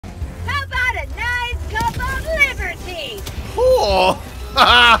Oh!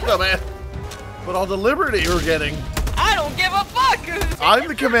 No, man. But all the liberty we're getting. I don't give a fuck! I'm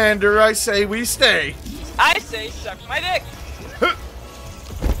the commander, I say we stay. I say suck my dick.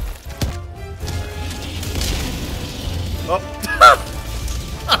 Oh.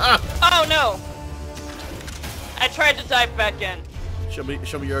 Oh no! I tried to dive back in. Show me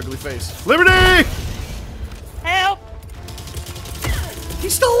your ugly face. Liberty! Help!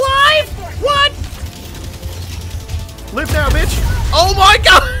 He's still alive? What? Live now, bitch! Oh my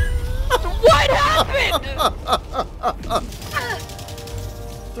god! What happened?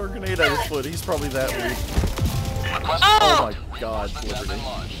 Throw a grenade at his foot. He's probably that weak. Oh! Oh my god, Liberty.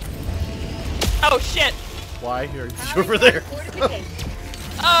 Oh shit! Why are you over there?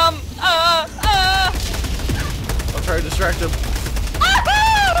 I'll try to distract him.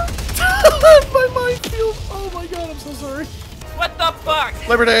 My minefield! Oh my god, I'm so sorry. What the fuck?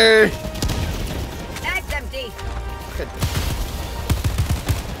 Liberty! That's empty. Okay.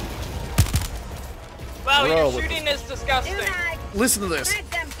 Wow, Bro, your shooting is disgusting. Listen to this.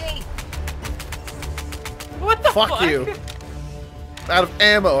 That's empty. What the fuck? Fuck you. Out of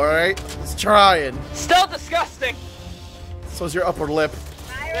ammo, alright? It's trying. Still disgusting. So's your upper lip.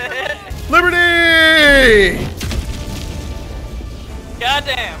 Fire. Liberty!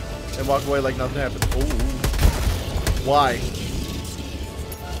 Goddamn. And walk away like nothing happened. Ooh. Why?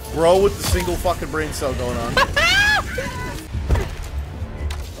 Bro with the single fucking brain cell going on.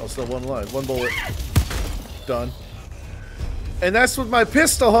 Oh, still one alive. One bullet. Done. And that's with my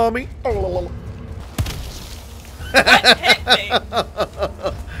pistol, homie. What hit me?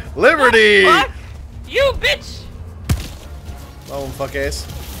 Liberty! Fuck you, bitch! Oh, fuck ass.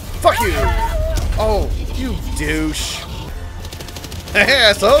 Fuck you! Oh, you douche. Hey,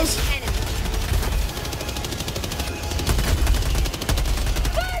 assholes!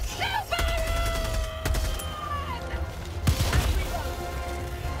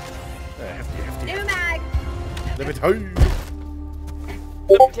 New mag. Liberty!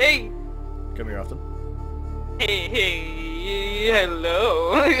 Hey, Come here often. hey,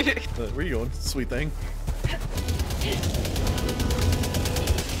 hello. Where you going, sweet thing?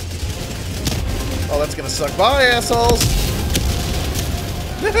 Oh, that's gonna suck. Bye, assholes!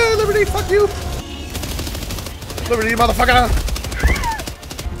 Liberty, fuck you! Liberty, motherfucker!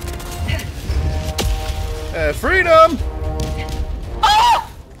 Freedom! Oh!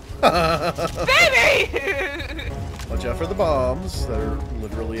 Baby! Watch out for the bombs that are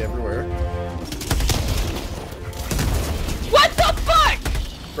literally everywhere. What the fuck?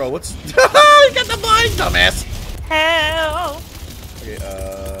 Bro, what's... You got the blind, dumbass! Hell. Okay, hit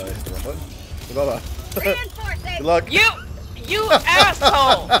the wrong button. Bye-bye. Reinforcing. Good luck. You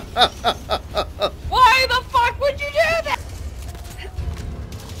asshole! Why the fuck would you do that?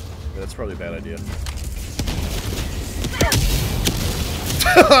 That's probably a bad idea.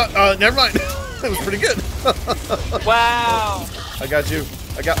 Never mind. That was pretty good. Wow. I got you.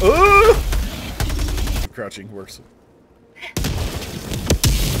 I got. Ooh! Crouching works.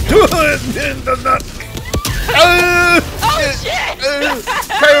 In the nut. Oh shit!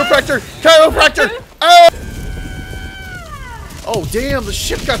 Chiropractor! Chiropractor! Oh damn! The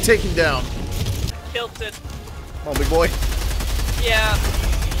ship got taken down. Tilted. Come on, big boy. Yeah.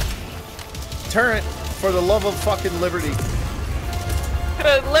 Turret for the love of fucking liberty.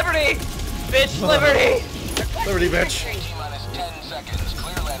 Liberty! Bitch, liberty! Liberty, bitch. T-minus 10 seconds.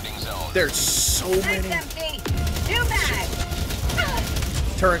 Clear landing zone. There's so That's many. empty. New mag.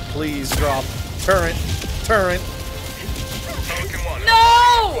 Turret, please drop. Turret. Turret.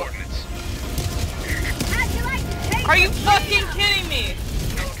 No! How'd you like to take Are you it? fucking kidding me?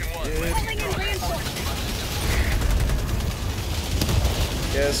 Pulling in reinforcements.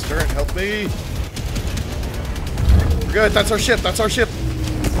 Yes, turret, help me. We're good. That's our ship. That's our ship.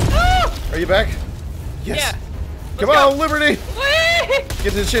 Ah! Are you back? Yes. Yeah. Come Let's on, go. Liberty. Whee!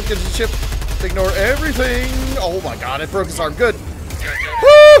 Get to the ship. Get to the ship. Ignore everything. Oh my god, it broke his arm. Good.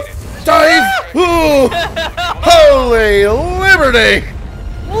 Woo! Dive! Ooh! Holy Liberty!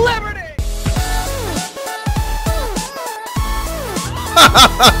 Liberty!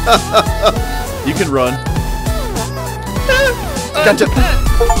 You can run. Gotcha.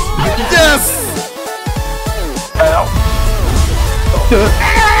 Yes! Ow.